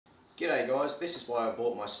G'day guys, this is why I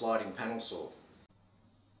bought my sliding panel saw.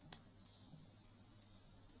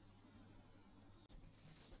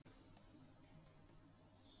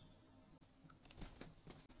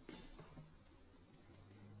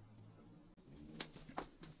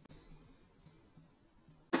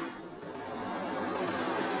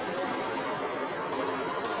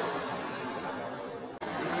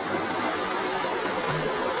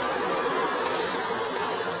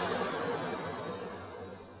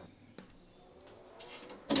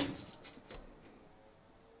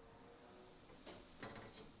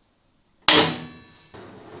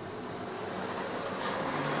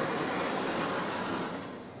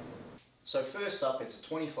 So first up, it's a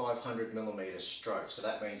 2500mm stroke, so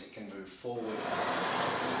that means it can move forward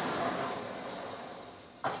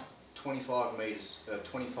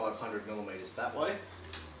 2500mm that way.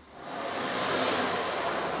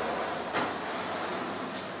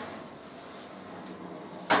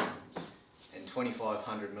 And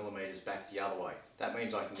 2500mm back the other way. That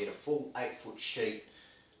means I can get a full 8-foot sheet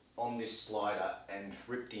on this slider and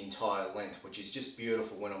rip the entire length, which is just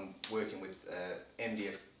beautiful when I'm working with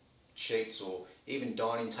MDF sheets or even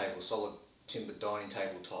dining table, solid timber dining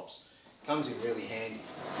table tops. Comes in really handy.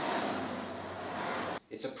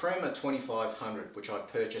 It's a Prima 2500 which I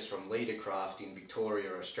purchased from Leda in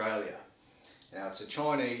Victoria, Australia. Now it's a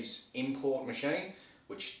Chinese import machine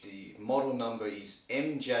which the model number is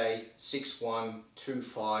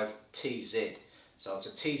MJ6125TZ. So it's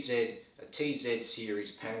a TZ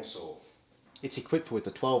series panel saw. It's equipped with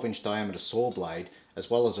a 12-inch diameter saw blade as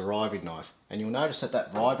well as a riving knife, and you'll notice that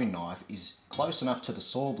that riving knife is close enough to the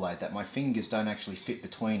saw blade that my fingers don't actually fit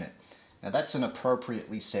between it. Now that's an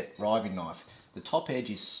appropriately set riving knife. The top edge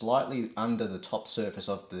is slightly under the top surface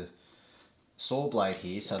of the saw blade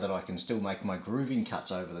here so that I can still make my grooving cuts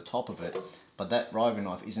over the top of it, but that riving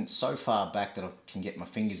knife isn't so far back that I can get my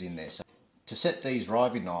fingers in there. So to set these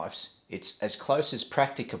riving knives, it's as close as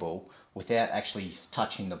practicable without actually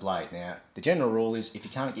touching the blade. Now, the general rule is if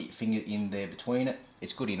you can't get your finger in there between it,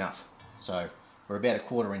 it's good enough. So we're about a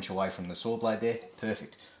 1/4 inch away from the saw blade there,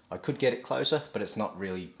 perfect. I could get it closer, but it's not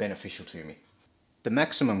really beneficial to me. The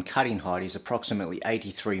maximum cutting height is approximately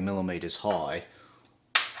 83mm high,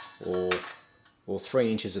 or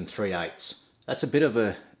 3 inches and 3/8. That's a bit of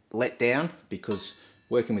a letdown because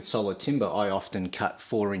working with solid timber, I often cut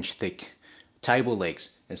 4-inch thick table legs,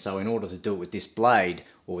 and so in order to do it with this blade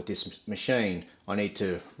or with this machine, I need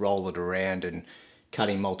to roll it around and cut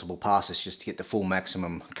in multiple passes just to get the full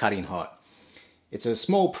maximum cutting height. It's a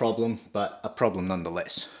small problem, but a problem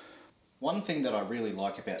nonetheless. One thing that I really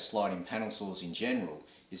like about sliding panel saws in general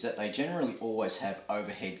is that they generally always have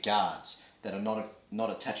overhead guards that are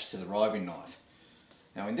not attached to the riving knife.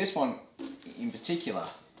 Now in this one in particular,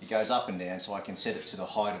 it goes up and down so I can set it to the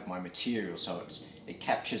height of my material, so it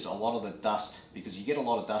captures a lot of the dust, because you get a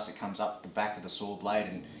lot of dust that comes up the back of the saw blade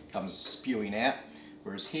and comes spewing out,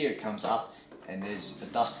 whereas here it comes up and there's a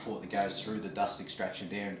dust port that goes through the dust extraction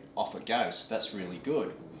there and off it goes. That's really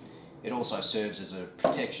good. It also serves as a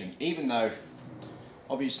protection, even though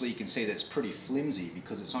obviously you can see that it's pretty flimsy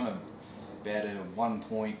because it's on about a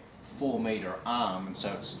 1.4 meter arm, and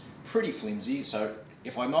so it's pretty flimsy. So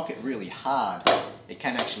if I knock it really hard, it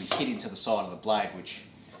can actually hit into the side of the blade, which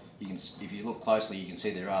you can, if you look closely, you can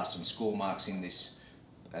see there are some score marks in this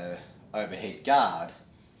overhead guard,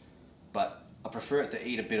 but I prefer it to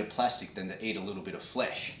eat a bit of plastic than to eat a little bit of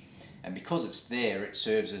flesh. And because it's there, it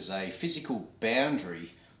serves as a physical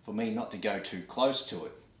boundary for me not to go too close to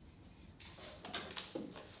it.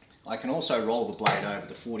 I can also roll the blade over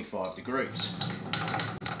to 45 degrees.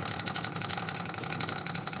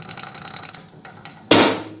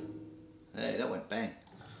 Hey, that went bang.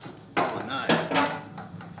 Oh no.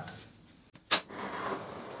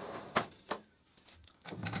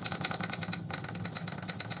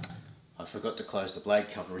 I forgot to close the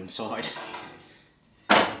blade cover inside.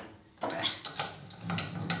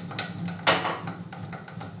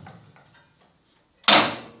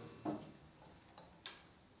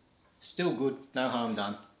 Still good, no harm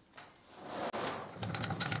done.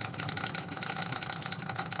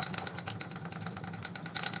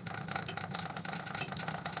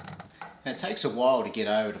 Now it takes a while to get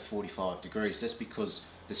over to 45 degrees. That's because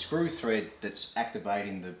the screw thread that's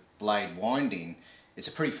activating the blade winding, it's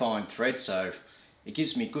a pretty fine thread, so it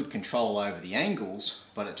gives me good control over the angles,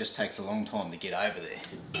 but it just takes a long time to get over there.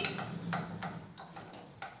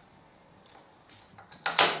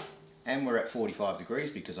 And we're at 45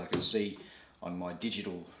 degrees because I can see on my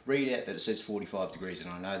digital readout that it says 45 degrees, and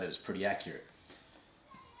I know that it's pretty accurate.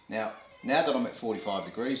 Now that I'm at 45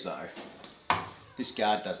 degrees though, this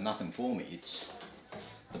guard does nothing for me.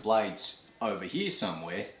 The blade's over here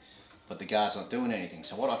somewhere, but the guard's not doing anything.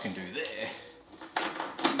 So what I can do there,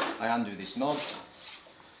 I undo this knob,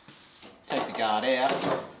 take the guard out,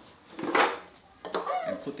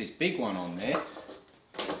 and put this big one on there.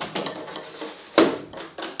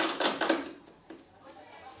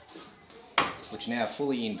 Which now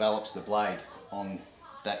fully envelops the blade on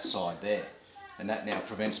that side there. And that now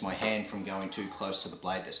prevents my hand from going too close to the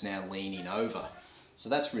blade that's now leaning over. So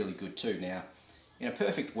that's really good too. Now, in a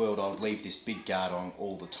perfect world, I would leave this big guard on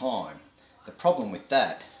all the time. The problem with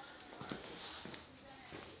that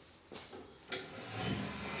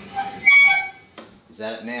is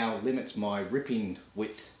that it now limits my ripping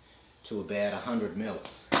width to about 100 mil,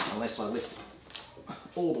 unless I lift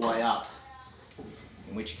all the way up.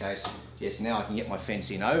 In which case, yes, now I can get my fence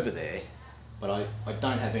in over there, but I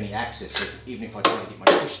don't have any access. Even if I try to get my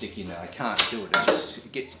push stick in there, I can't do it.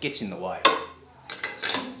 It gets in the way.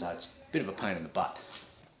 So it's a bit of a pain in the butt.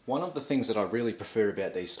 One of the things that I really prefer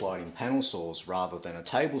about these sliding panel saws rather than a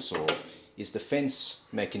table saw is the fence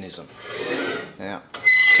mechanism. Now,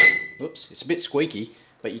 oops, it's a bit squeaky,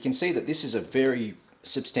 but you can see that this is a very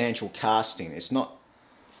substantial casting. It's not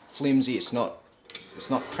flimsy, it's not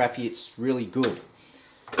crappy, it's really good.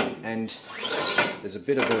 And there's a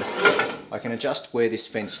bit of I can adjust where this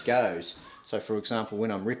fence goes. So for example, when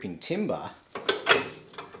I'm ripping timber,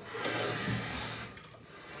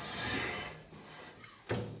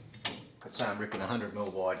 let's say I'm ripping 100 mil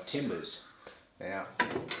wide timbers. Now,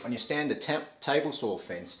 on your standard table saw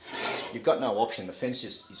fence, you've got no option. The fence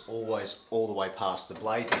just is always all the way past the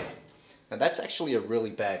blade there. Now that's actually a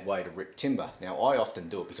really bad way to rip timber. Now I often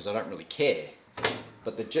do it because I don't really care.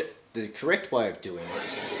 But the correct way of doing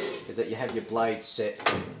it is that you have your blade set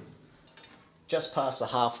just past the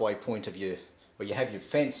halfway point of your, or you have your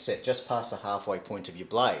fence set just past the halfway point of your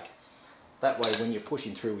blade. That way when you're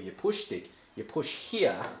pushing through with your push stick, you push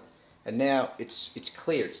here and now it's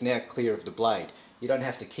clear, it's now clear of the blade. You don't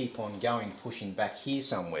have to keep on going pushing back here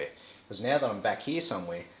somewhere, because now that I'm back here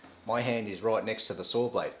somewhere, my hand is right next to the saw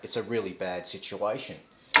blade. It's a really bad situation.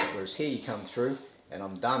 Whereas here you come through and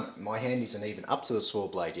I'm done. My hand isn't even up to the saw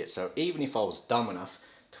blade yet, so even if I was dumb enough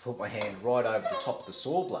to put my hand right over the top of the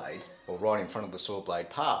saw blade, or right in front of the saw blade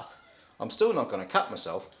path, I'm still not going to cut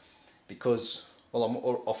myself because, well,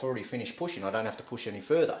 I've already finished pushing. I don't have to push any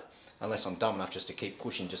further, unless I'm dumb enough just to keep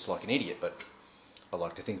pushing just like an idiot, but I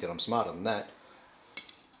like to think that I'm smarter than that.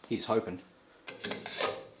 Here's hoping.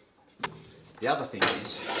 The other thing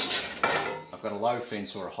is, I've got a low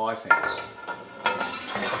fence or a high fence.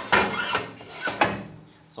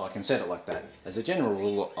 So I can set it like that. As a general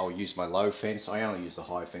rule, I'll use my low fence. I only use the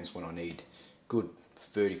high fence when I need good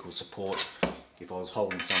vertical support. If I was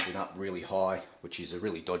holding something up really high, which is a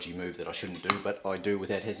really dodgy move that I shouldn't do, but I do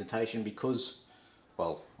without hesitation because,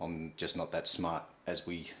 well, I'm just not that smart, as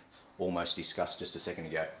we almost discussed just a second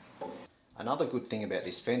ago. Another good thing about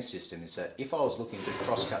this fence system is that if I was looking to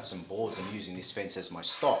cross-cut some boards and using this fence as my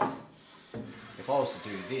stop, if I was to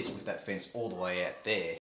do this with that fence all the way out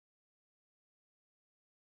there,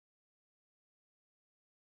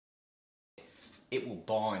 it will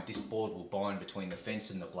bind, this board will bind between the fence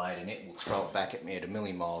and the blade, and it will throw it back at me at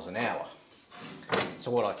 1,000,000 miles an hour. So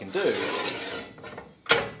what I can do,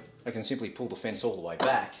 I can simply pull the fence all the way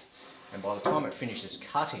back, and by the time it finishes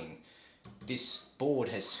cutting, this board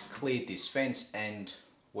has cleared this fence and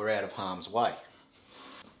we're out of harm's way.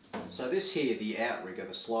 So this here, the outrigger,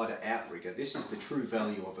 the slider outrigger, this is the true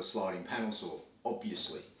value of a sliding panel saw,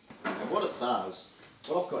 obviously. And what it does,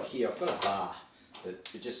 what I've got here, I've got a bar that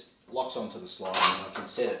it just locks onto the slider and I can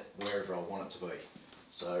set it wherever I want it to be.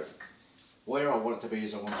 So where I want it to be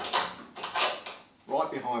is I want it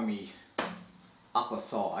right behind me upper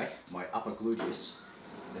thigh, my upper gluteus.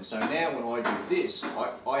 And so now when I do this,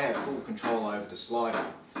 I have full control over the slider.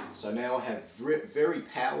 So now I have very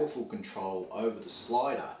powerful control over the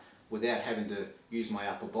slider without having to use my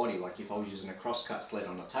upper body. Like if I was using a crosscut sled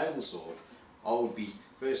on a table saw, I would be,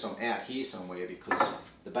 first I'm out here somewhere because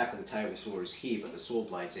the back of the table saw is here, but the saw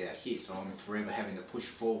blade's out here, so I'm forever having to push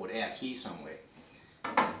forward out here somewhere.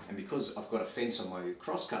 And because I've got a fence on my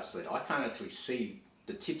crosscut sled, I can't actually see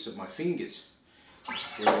the tips of my fingers.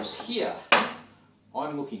 Whereas here,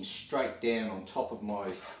 I'm looking straight down on top of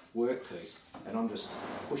my workpiece and I'm just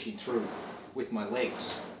pushing through with my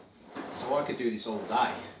legs. So I could do this all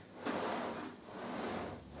day.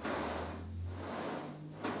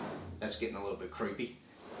 That's getting a little bit creepy.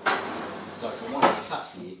 So if I want to cut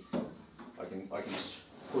here, I can just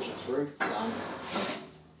push it through, done,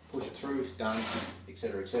 push it through, done,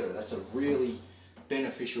 etc, etc. That's a really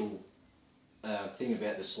beneficial thing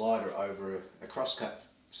about the slider over a crosscut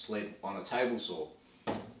sled on a table saw.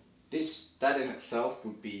 That in itself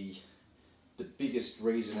would be the biggest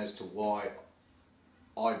reason as to why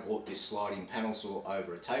I bought this sliding panel saw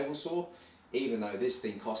over a table saw, even though this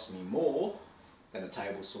thing cost me more than a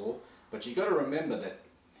table saw. But you got to remember that,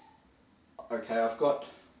 okay, I've got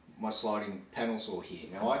my sliding panel saw here.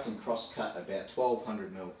 Now I can cross cut about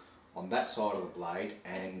 1200mm on that side of the blade,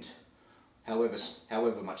 and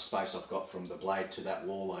however much space I've got from the blade to that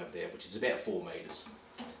wall over there, which is about 4 meters.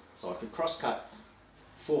 So I could cross cut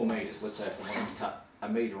 4 meters. Let's say if I wanted to cut a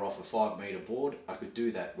meter off a 5 meter board, I could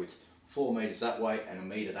do that with 4 meters that way and a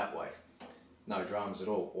meter that way. No dramas at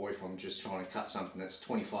all. Or if I'm just trying to cut something that's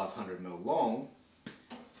 2500mm long, if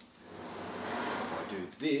I do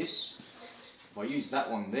this, if I use that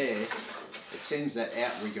one there, it sends that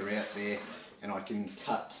outrigger out there, and I can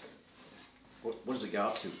cut, what does it go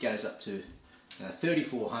up to? It goes up to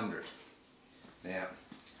 3400. Now,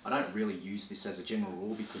 I don't really use this as a general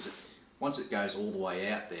rule because once it goes all the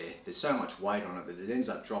way out there, there's so much weight on it that it ends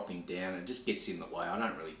up dropping down and it just gets in the way. I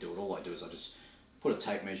don't really do it. All I do is I just put a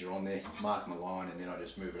tape measure on there, mark my line, and then I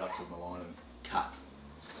just move it up to my line and cut.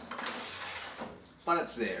 But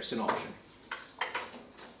it's there, it's an option.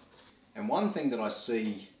 And one thing that I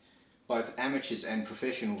see both amateurs and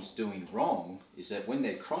professionals doing wrong is that when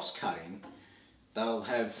they're cross-cutting, they'll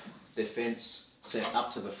have their fence set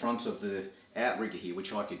up to the front of the outrigger here,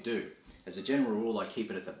 which I could do. As a general rule, I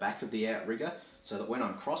keep it at the back of the outrigger so that when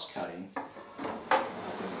I'm cross-cutting, I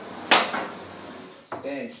can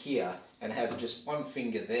stand here and have just one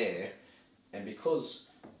finger there, and because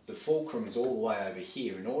the fulcrum is all the way over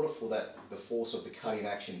here, in order for the force of the cutting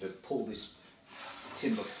action to pull this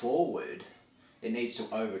timber forward, it needs to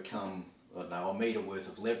overcome, I don't know, a metre worth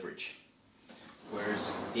of leverage. Whereas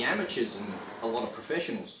the amateurs and a lot of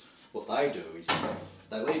professionals, what they do is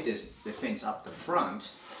they leave their fence up the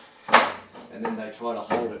front, and then they try to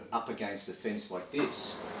hold it up against the fence like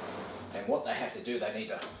this. And what they have to do, they need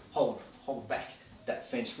to hold back that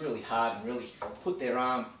fence really hard and really put their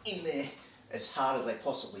arm in there as hard as they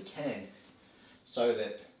possibly can, so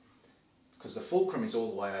that, because the fulcrum is all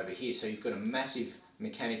the way over here, so you've got a massive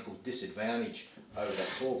mechanical disadvantage over that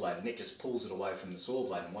saw blade, and it just pulls it away from the saw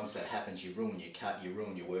blade, and once that happens, you ruin your cut, you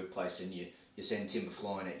ruin your workplace, and you send timber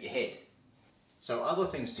flying at your head. So other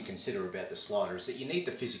things to consider about the slider is that you need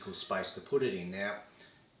the physical space to put it in. Now,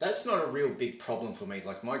 that's not a real big problem for me.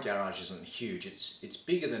 Like, my garage isn't huge. It's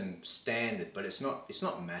bigger than standard, but it's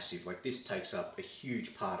not massive. Like, this takes up a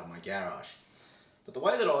huge part of my garage. But the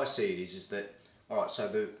way that I see it is that, alright, so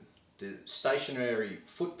the stationary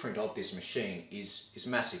footprint of this machine is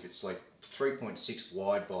massive. It's like 3.6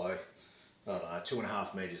 wide by, I don't know,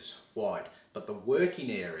 2.5 meters wide. But the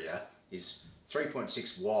working area is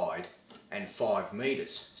 3.6 wide and 5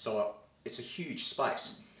 meters. So it's a huge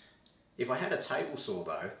space. If I had a table saw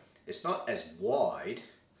though, it's not as wide,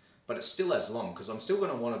 but it's still as long, because I'm still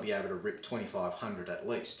going to want to be able to rip 2500 at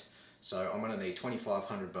least. So I'm going to need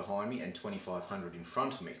 2500 behind me and 2500 in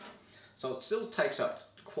front of me. So it still takes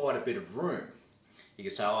up quite a bit of room. You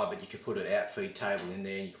could say, oh, but you could put an outfeed table in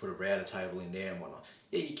there, and you could put a router table in there and whatnot.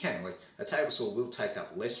 Yeah, you can. Like, a table saw will take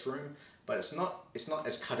up less room, but it's not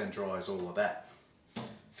as cut and dry as all of that.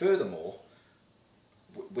 Furthermore,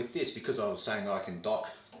 with this, because I was saying that I can dock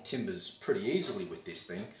timbers pretty easily with this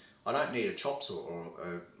thing, I don't need a chop saw or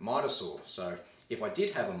a miter saw. So if I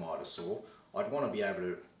did have a miter saw, I'd want to be able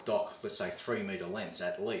to dock, let's say, 3 meter lengths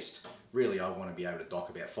at least. Really, I want to be able to dock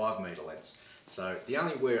about 5 meter lengths. So the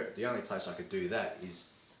only place I could do that is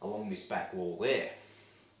along this back wall there.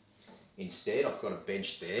 Instead, I've got a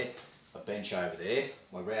bench there, a bench over there,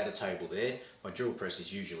 my router table there. My drill press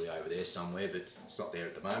is usually over there somewhere, but it's not there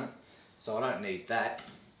at the moment. So I don't need that.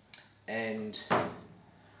 And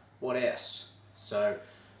what else? So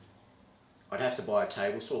I'd have to buy a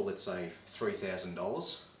table saw, let's say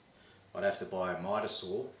 $3,000. I'd have to buy a miter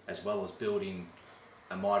saw, as well as building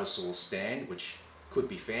a miter saw stand, which could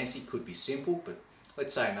be fancy, could be simple, but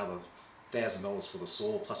let's say another $1,000 for the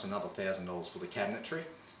saw plus another $1,000 for the cabinetry,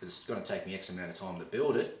 because it's going to take me X amount of time to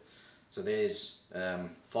build it. So there's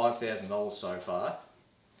 $5,000 so far,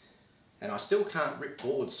 and I still can't rip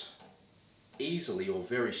boards easily or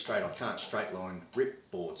very straight. I can't straight line rip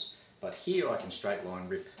boards, but here I can straight line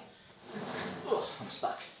rip. Oh, I'm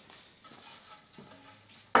stuck.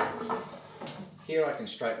 Here I can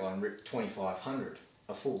straight line rip 2500,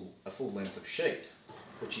 a full length of sheet,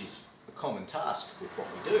 which is a common task with what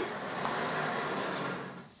we do.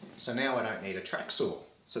 So now I don't need a track saw.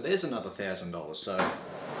 So there's another $1,000. So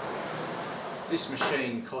this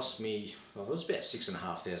machine cost me, well, it was about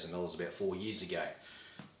 $6,500 about 4 years ago.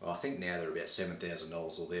 Well, I think now they're about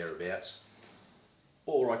 $7,000 or thereabouts.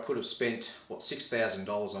 Or I could have spent, what,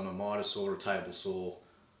 $6,000 on a miter saw, a table saw,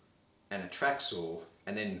 and a track saw,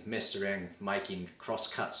 and then messed around making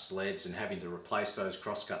cross-cut sleds and having to replace those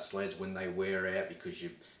cross-cut sleds when they wear out because you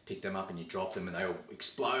picked them up and you dropped them and they all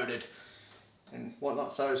exploded and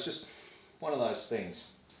whatnot. So it's just one of those things.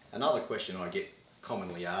 Another question I get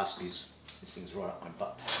commonly asked is, this thing's right up my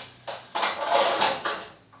butt,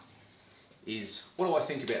 is what do I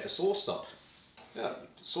think about the saw stop? Yeah,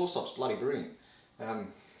 the saw stop's bloody brilliant.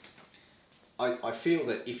 I feel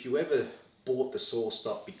that if you ever bought the saw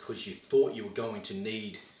stop because you thought you were going to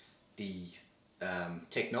need the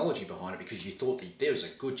technology behind it, because you thought that there was a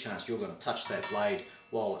good chance you're going to touch that blade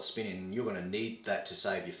while it's spinning and you're going to need that to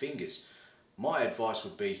save your fingers, my advice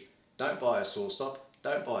would be don't buy a saw stop,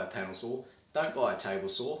 don't buy a panel saw, don't buy a table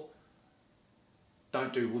saw,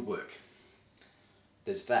 don't do woodwork.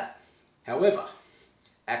 There's that. However,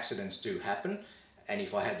 accidents do happen, and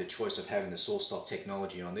if I had the choice of having the saw stop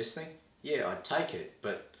technology on this thing, yeah, I'd take it,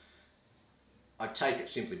 but I'd take it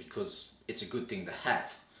simply because it's a good thing to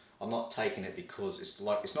have. I'm not taking it because it's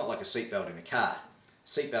not like a seatbelt in a car.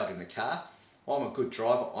 Seatbelt in a car, I'm a good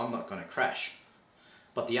driver, I'm not going to crash.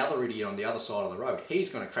 But the other idiot on the other side of the road, he's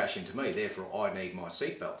going to crash into me, therefore I need my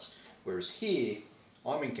seatbelts. Whereas here,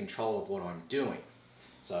 I'm in control of what I'm doing.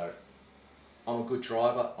 So I'm a good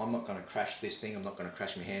driver, I'm not going to crash this thing, I'm not going to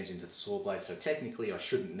crash my hands into the saw blade, so technically I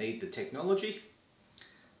shouldn't need the technology.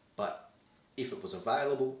 But if it was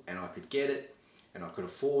available and I could get it and I could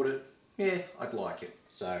afford it, yeah, I'd like it.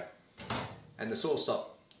 So, and the saw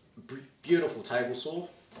stop, beautiful table saw,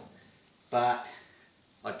 but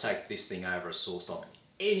I'd take this thing over a saw stop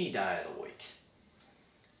any day of the week.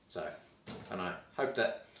 So, and I hope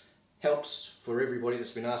that helps for everybody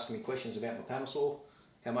that's been asking me questions about my panel saw,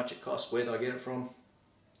 how much it costs, where do I get it from,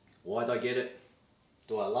 why do I get it,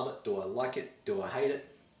 do I love it, do I like it, do I hate it?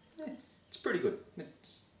 Yeah, it's pretty good.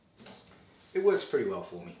 It works pretty well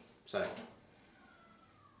for me. So,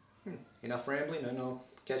 enough rambling, and I'll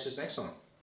catch us next time.